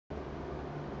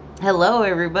Hello,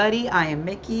 everybody. I am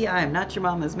Mickey. I am not your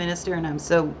mama's minister, and I'm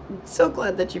so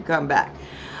glad that you've come back.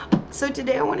 So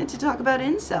today I wanted to talk about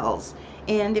incels,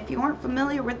 and if you aren't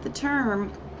familiar with the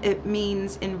term, it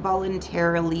means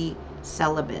involuntarily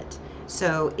celibate.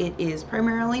 So it is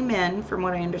primarily men, from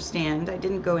what I understand. I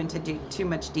didn't go into too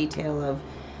much detail of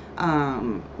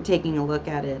taking a look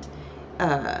at it,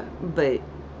 but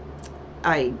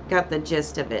I got the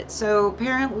gist of it. So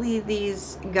apparently,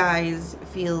 these guys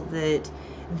feel that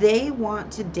they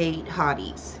want to date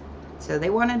hotties. So they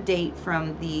want to date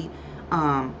from the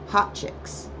hot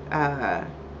chicks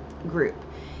group.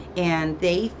 And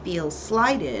they feel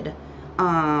slighted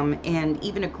and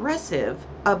even aggressive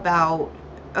about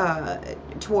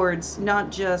towards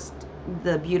not just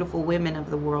the beautiful women of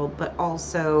the world, but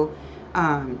also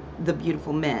the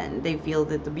beautiful men. They feel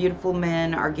that the beautiful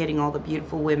men are getting all the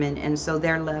beautiful women, and so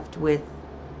they're left with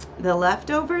the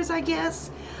leftovers, I guess,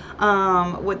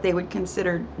 what they would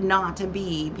consider not to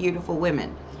be beautiful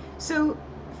women. So,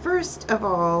 first of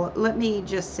all, let me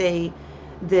just say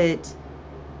that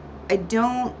I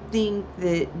don't think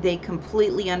that they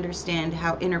completely understand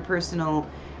how interpersonal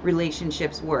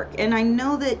relationships work. And I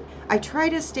know that I try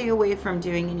to stay away from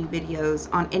doing any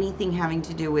videos on anything having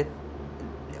to do with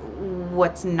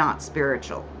what's not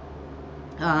spiritual.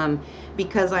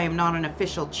 Because I am not an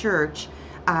official church,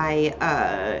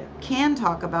 I can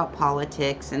talk about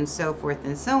politics and so forth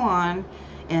and so on,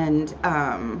 and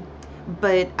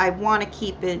but I want to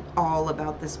keep it all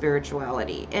about the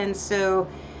spirituality. And so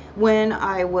when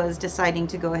I was deciding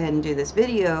to go ahead and do this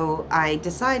video, I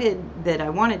decided that I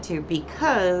wanted to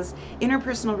because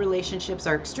interpersonal relationships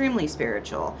are extremely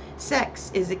spiritual.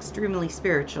 Sex is extremely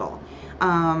spiritual.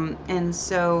 And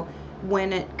so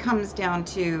when it comes down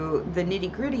to the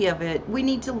nitty-gritty of it, we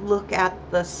need to look at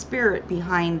the spirit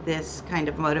behind this kind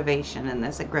of motivation and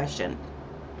this aggression.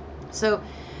 So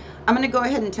I'm going to go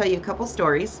ahead and tell you a couple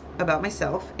stories about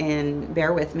myself, and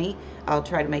bear with me. I'll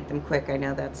try to make them quick. I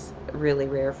know that's really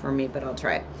rare for me, but I'll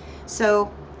try. So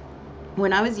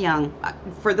when I was young,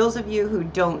 for those of you who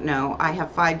don't know, I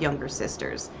have 5 younger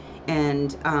sisters,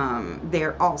 and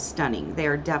they're all stunning.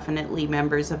 They're definitely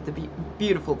members of the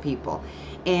beautiful people.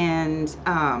 And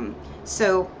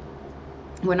so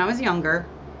when I was younger,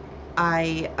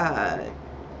 I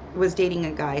was dating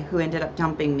a guy who ended up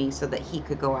dumping me so that he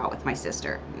could go out with my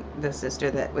sister, the sister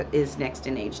that is next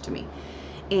in age to me.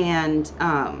 And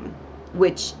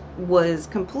which was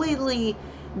completely,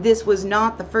 this was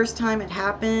not the first time it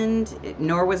happened,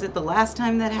 nor was it the last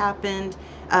time that happened.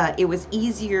 It was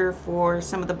easier for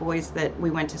some of the boys that we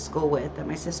went to school with, that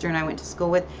my sister and I went to school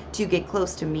with, to get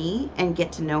close to me and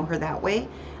get to know her that way,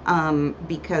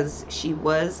 because she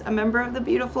was a member of the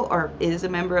beautiful, or is a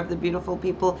member of the beautiful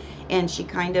people, and she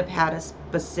kind of had a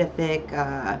specific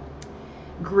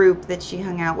group that she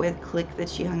hung out with, clique that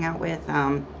she hung out with,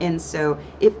 and so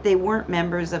if they weren't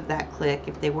members of that clique,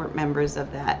 if they weren't members of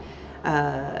that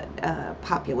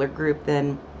popular group,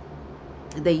 then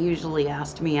they usually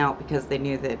asked me out because they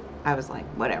knew that I was like,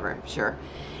 whatever, sure.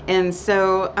 And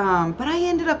so, but I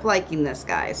ended up liking this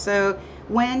guy. So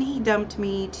when he dumped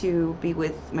me to be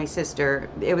with my sister,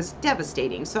 it was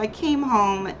devastating. So I came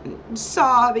home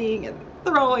sobbing and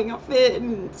throwing a fit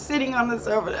and sitting on the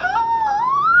sofa,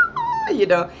 you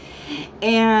know.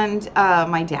 And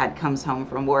my dad comes home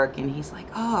from work, and he's like,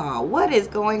 oh, what is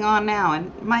going on now? And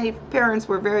my parents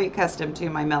were very accustomed to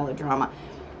my melodrama.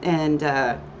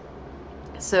 And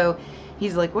so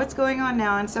he's like, what's going on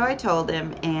now? And so I told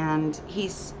him, and he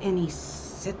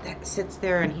sits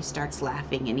there and he starts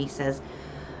laughing, and he says,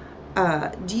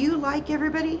 do you like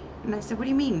everybody? And I said, what do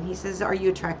you mean? He says, are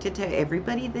you attracted to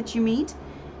everybody that you meet?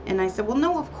 And I said, well,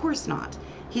 no, of course not.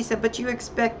 He said, but you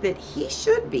expect that he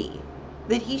should be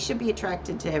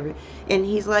attracted to every. And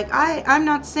he's like, I'm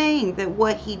not saying that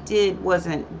what he did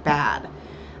wasn't bad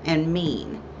and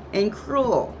mean and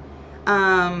cruel,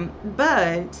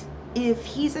 but if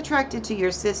he's attracted to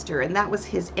your sister and that was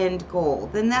his end goal,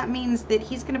 then that means that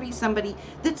he's going to be somebody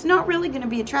that's not really going to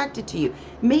be attracted to you.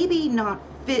 Maybe not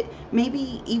fit,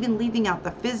 maybe even leaving out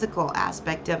the physical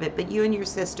aspect of it, but you and your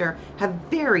sister have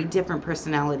very different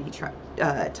personality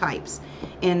types.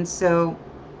 And so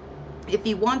if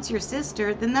he wants your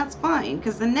sister, then that's fine,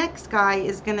 because the next guy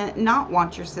is going to not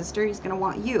want your sister, he's going to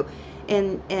want you.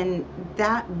 And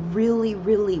that really,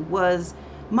 really was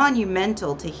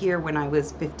monumental to hear when I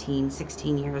was 15,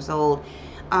 16 years old,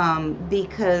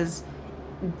 because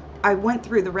I went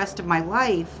through the rest of my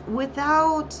life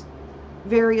without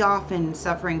very often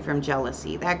suffering from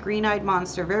jealousy. That green-eyed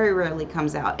monster very rarely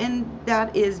comes out. And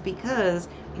that is because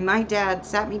my dad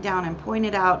sat me down and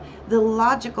pointed out the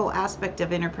logical aspect of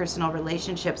interpersonal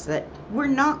relationships, that we're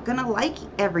not going to like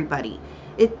everybody.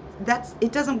 It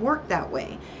doesn't work that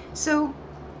way. So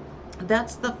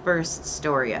that's the first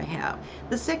story I have.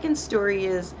 The second story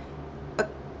is a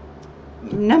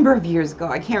number of years ago.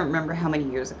 I can't remember how many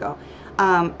years ago.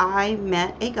 I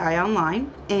met a guy online,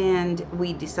 and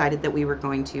we decided that we were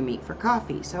going to meet for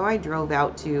coffee. So I drove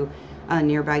out to a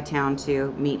nearby town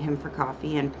to meet him for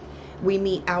coffee, and we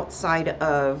meet outside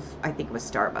of, I think it was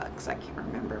Starbucks, I can't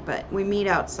remember, but we meet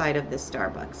outside of this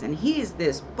Starbucks, and he's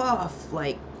this buff,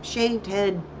 like shaved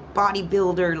head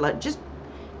bodybuilder, like just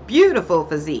beautiful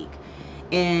physique.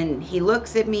 And he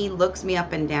looks at me, looks me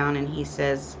up and down, and he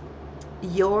says,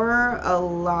 "You're a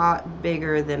lot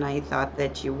bigger than I thought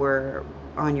that you were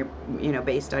on your,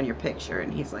 based on your picture."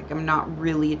 And he's like, "I'm not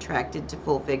really attracted to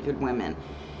full-figured women."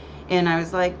 And I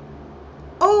was like,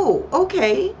 "Oh,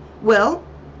 okay. Well,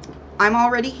 I'm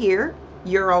already here.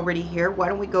 You're already here. Why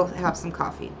don't we go have some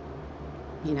coffee?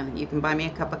 You can buy me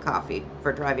a cup of coffee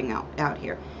for driving out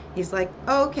here." He's like,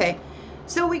 "Oh, okay."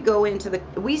 So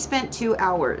we spent 2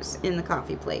 hours in the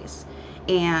coffee place.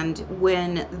 And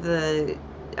when the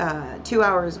 2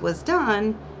 hours was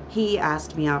done, he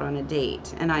asked me out on a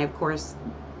date. And I, of course,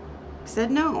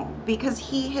 said no, because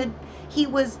he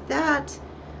was that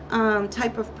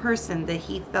type of person that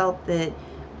he felt that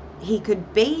he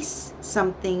could base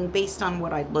something based on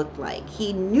what I looked like.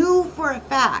 He knew for a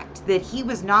fact that he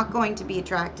was not going to be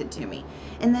attracted to me.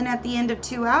 And then at the end of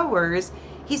 2 hours,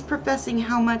 he's professing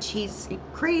how much he's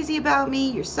crazy about me.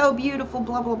 "You're so beautiful,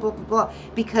 blah, blah, blah, blah, blah."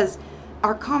 Because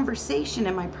our conversation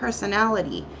and my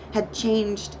personality had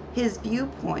changed his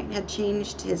viewpoint, had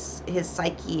changed his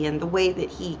psyche and the way that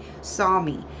he saw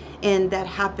me. And that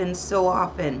happens so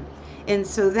often. And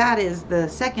so that is the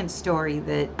second story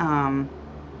that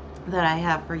I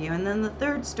have for you. And then the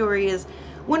third story is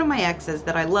one of my exes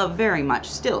that I love very much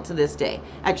still to this day.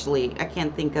 Actually, I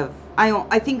can't think of,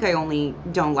 I think I only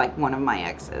don't like one of my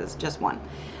exes, just one.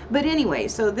 But anyway,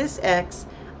 so this ex,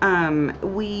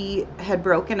 we had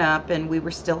broken up and we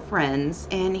were still friends,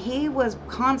 and he was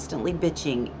constantly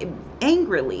bitching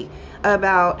angrily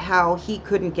about how he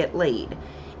couldn't get laid.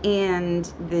 And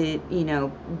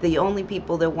the only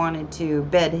people that wanted to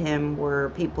bed him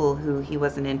were people who he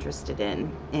wasn't interested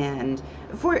in, and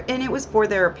it was for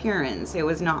their appearance. It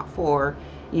was not for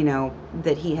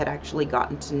that he had actually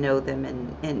gotten to know them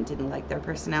and didn't like their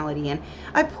personality. And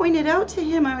I pointed out to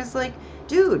him, I was like,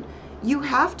 "Dude, you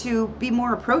have to be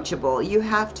more approachable. You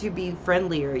have to be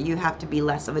friendlier. You have to be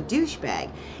less of a douchebag."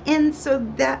 And so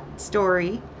that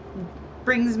story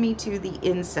brings me to the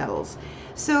incels.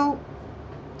 So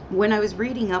when I was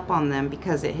reading up on them,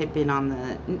 because it had been on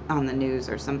the news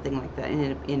or something like that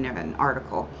in an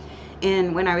article,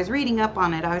 and when I was reading up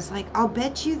on it, I was like, I'll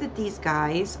bet you that these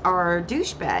guys are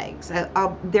douchebags.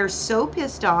 They're so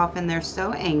pissed off and they're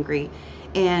so angry,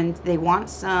 and they want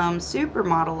some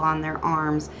supermodel on their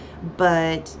arms,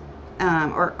 but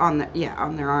or on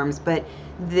their arms. But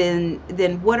then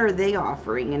what are they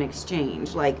offering in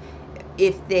exchange? Like,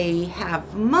 if they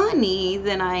have money,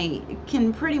 then I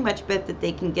can pretty much bet that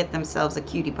they can get themselves a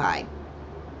cutie pie,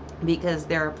 because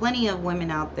there are plenty of women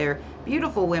out there,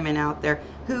 beautiful women out there,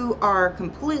 who are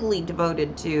completely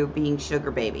devoted to being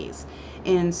sugar babies.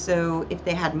 And so if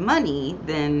they had money,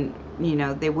 then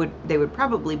they would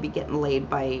probably be getting laid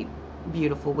by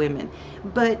beautiful women.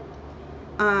 But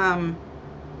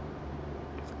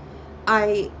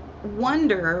I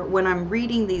wonder, when I'm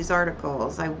reading these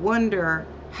articles, I wonder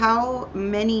how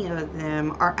many of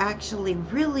them are actually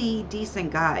really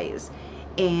decent guys,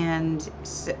 and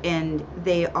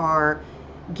they are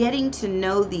getting to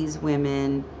know these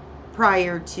women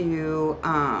prior to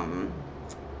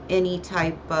any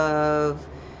type of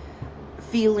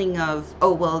feeling of,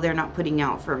 "Oh, well, they're not putting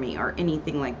out for me," or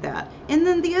anything like that. And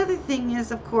then the other thing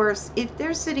is, of course, if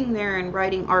they're sitting there and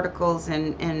writing articles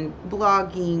and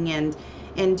blogging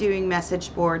and doing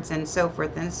message boards and so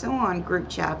forth and so on, group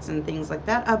chats and things like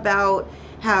that, about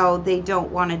how they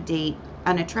don't want to date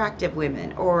unattractive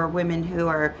women, or women who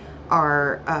are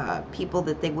people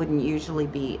that they wouldn't usually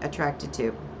be attracted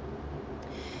to,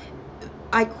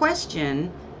 I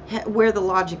question where the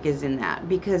logic is in that,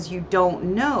 because you don't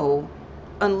know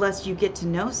unless you get to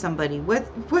know somebody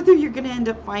whether you're going to end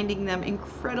up finding them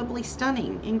incredibly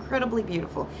stunning, incredibly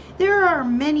beautiful. There are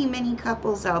many, many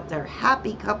couples out there,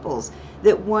 happy couples,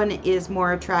 that one is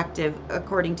more attractive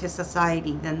according to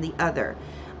society than the other.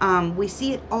 We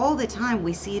see it all the time.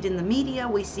 We see it in the media.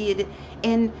 We see it,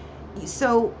 and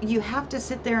so you have to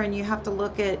sit there and you have to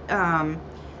look at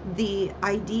the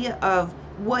idea of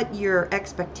what your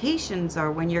expectations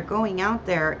are when you're going out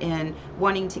there and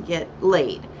wanting to get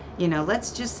laid. You know,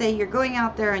 let's just say you're going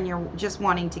out there and you're just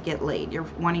wanting to get laid. You're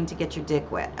wanting to get your dick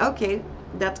wet. Okay,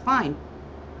 that's fine.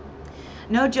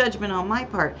 No judgment on my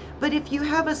part. But if you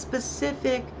have a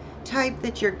specific type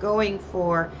that you're going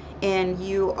for and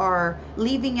you are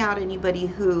leaving out anybody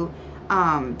who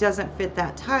doesn't fit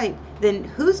that type, then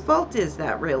whose fault is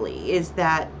that really? Is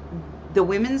that the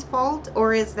women's fault,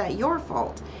 or is that your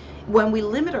fault? When we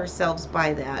limit ourselves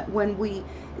by that, when we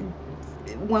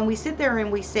sit there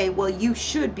and we say, well, you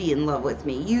should be in love with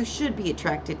me, you should be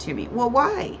attracted to me. Well,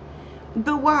 why?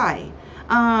 But why?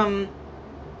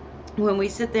 When we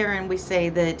sit there and we say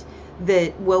that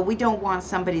well, we don't want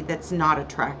somebody that's not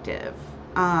attractive,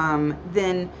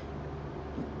 then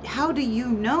how do you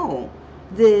know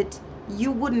that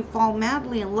you wouldn't fall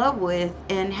madly in love with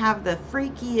and have the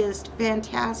freakiest,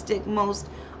 fantastic, most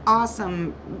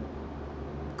awesome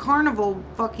carnival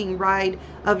fucking ride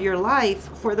of your life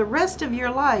for the rest of your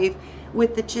life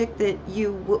with the chick that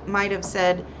you might have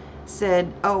said,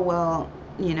 oh, well,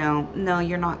 you know, no,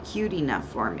 you're not cute enough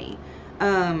for me.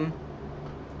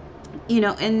 You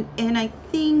know, and I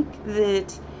think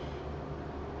that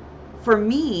for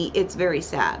me, it's very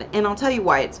sad. And I'll tell you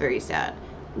why it's very sad.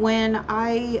 When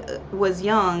I was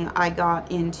young, I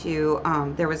got into,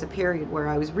 there was a period where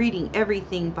I was reading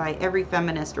everything by every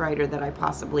feminist writer that I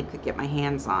possibly could get my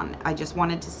hands on. I just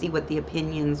wanted to see what the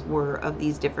opinions were of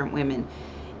these different women.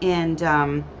 And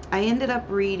I ended up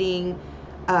reading,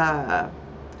 oh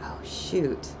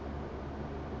shoot,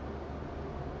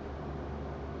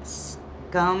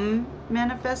 Scum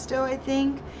Manifesto, I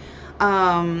think.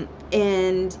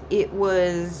 And it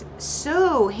was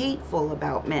so hateful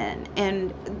about men.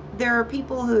 And there are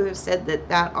people who have said that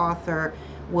that author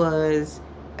was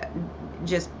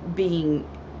just being,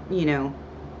 you know,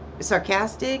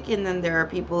 sarcastic. And then there are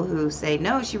people who say,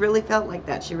 no, she really felt like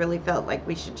that. She really felt like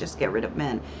we should just get rid of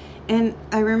men. And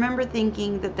I remember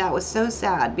thinking that that was so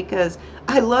sad, because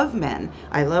I love men.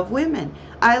 I love women.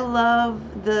 I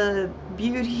love the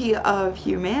beauty of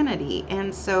humanity.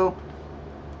 And so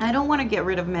I don't want to get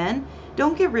rid of men.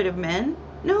 Don't get rid of men.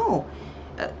 No.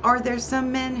 Are there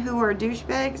some men who are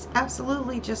douchebags?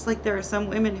 Absolutely. Just like there are some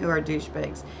women who are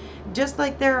douchebags. Just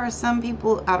like there are some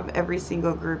people out of every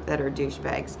single group that are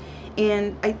douchebags.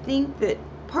 And I think that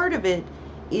part of it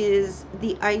is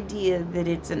the idea that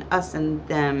it's an us and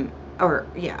them, or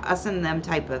yeah, us and them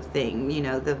type of thing. You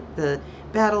know, the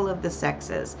battle of the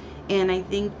sexes. And I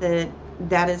think that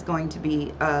that is going to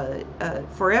be a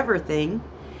forever thing.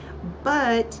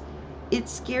 But it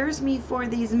scares me for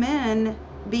these men,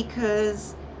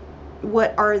 because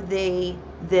what are they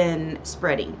then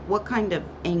spreading? What kind of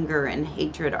anger and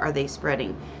hatred are they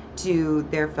spreading to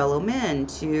their fellow men,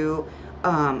 to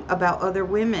about other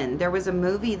women? There was a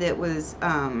movie that was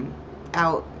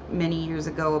out many years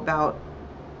ago about,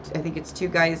 I think it's two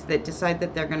guys that decide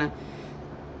that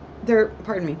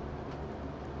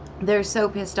they're so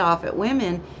pissed off at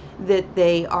women that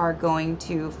they are going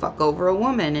to fuck over a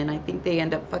woman, and I think they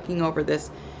end up fucking over this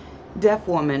deaf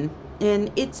woman.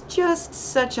 And it's just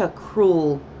such a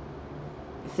cruel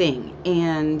thing.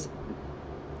 And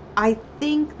I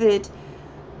think that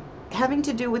having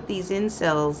to do with these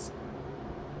incels,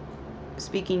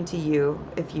 speaking to you,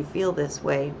 if you feel this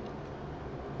way,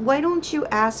 why don't you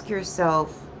ask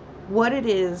yourself what it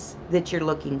is that you're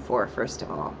looking for, first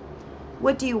of all?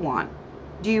 What do you want?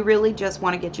 Do you really just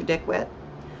want to get your dick wet?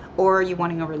 Or are you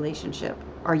wanting a relationship?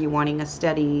 Are you wanting a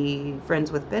steady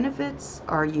friends with benefits?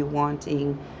 Are you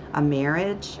wanting a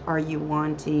marriage? Are you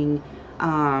wanting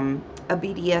a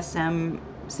BDSM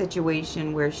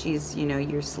situation where she's, you know,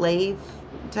 your slave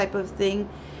type of thing?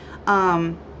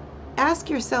 Ask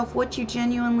yourself what you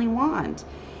genuinely want.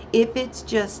 If it's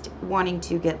just wanting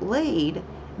to get laid,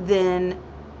 then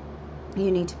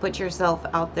you need to put yourself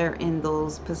out there in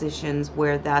those positions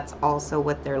where that's also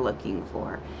what they're looking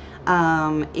for.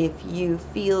 If you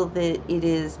feel that it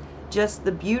is just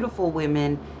the beautiful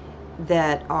women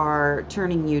that are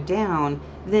turning you down,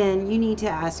 then you need to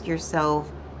ask yourself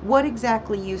what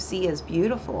exactly you see as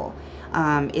beautiful.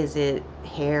 Is it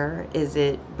hair? Is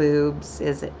it boobs?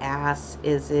 Is it ass?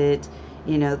 Is it,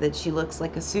 you know, that she looks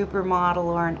like a supermodel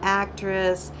or an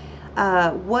actress?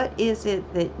 What is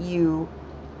it that you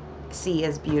see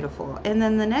as beautiful? And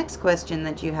then the next question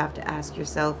that you have to ask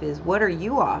yourself is, what are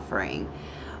you offering?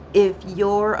 If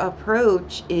your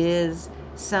approach is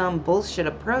some bullshit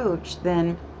approach,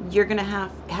 then you're going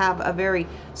to have a very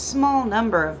small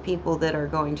number of people that are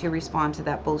going to respond to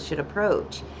that bullshit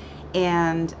approach.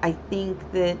 And I think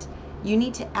that you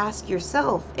need to ask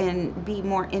yourself and be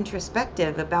more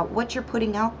introspective about what you're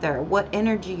putting out there, what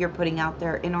energy you're putting out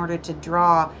there in order to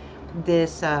draw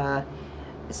this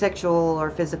sexual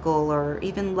or physical or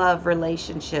even love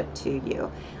relationship to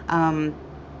you.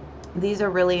 These are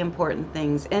really important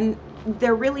things, and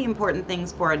they're really important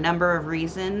things for a number of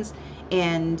reasons,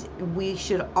 and we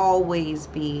should always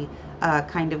be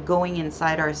kind of going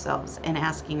inside ourselves and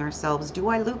asking ourselves, do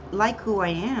I like who I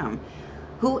am?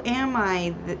 Who am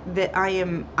I that I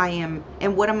am,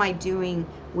 and what am I doing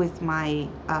with my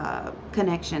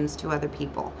connections to other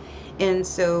people? And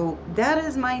so that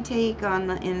is my take on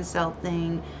the incel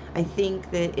thing. I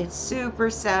think that it's super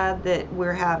sad that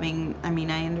we're having, I mean,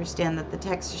 I understand that the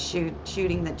Texas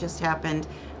shooting that just happened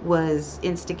was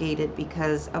instigated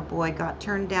because a boy got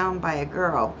turned down by a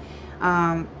girl.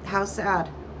 How sad.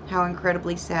 How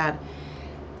incredibly sad.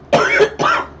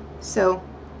 So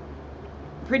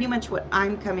pretty much what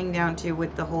I'm coming down to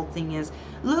with the whole thing is,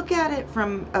 look at it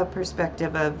from a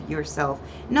perspective of yourself.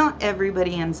 Not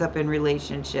everybody ends up in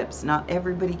relationships. Not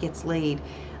everybody gets laid.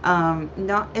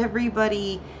 Not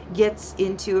everybody gets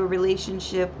into a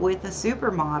relationship with a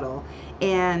supermodel.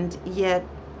 And yet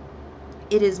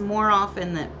it is more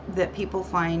often that people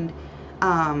find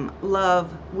love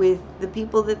with the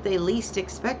people that they least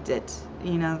expect it.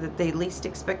 You know, that they least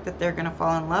expect that they're going to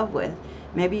fall in love with.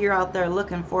 Maybe you're out there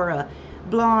looking for a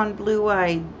blonde,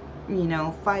 blue-eyed,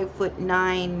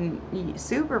 5'9"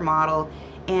 supermodel,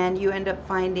 and you end up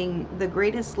finding the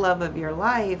greatest love of your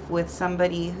life with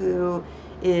somebody who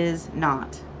is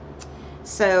not.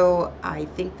 So I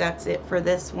think that's it for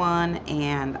this one,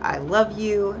 and I love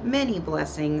you. Many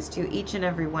blessings to each and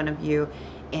every one of you,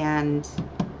 and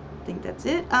I think that's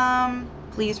it.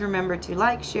 Please remember to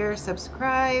like, share,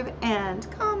 subscribe, and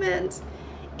comment,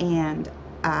 and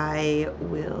I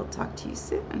will talk to you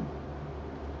soon.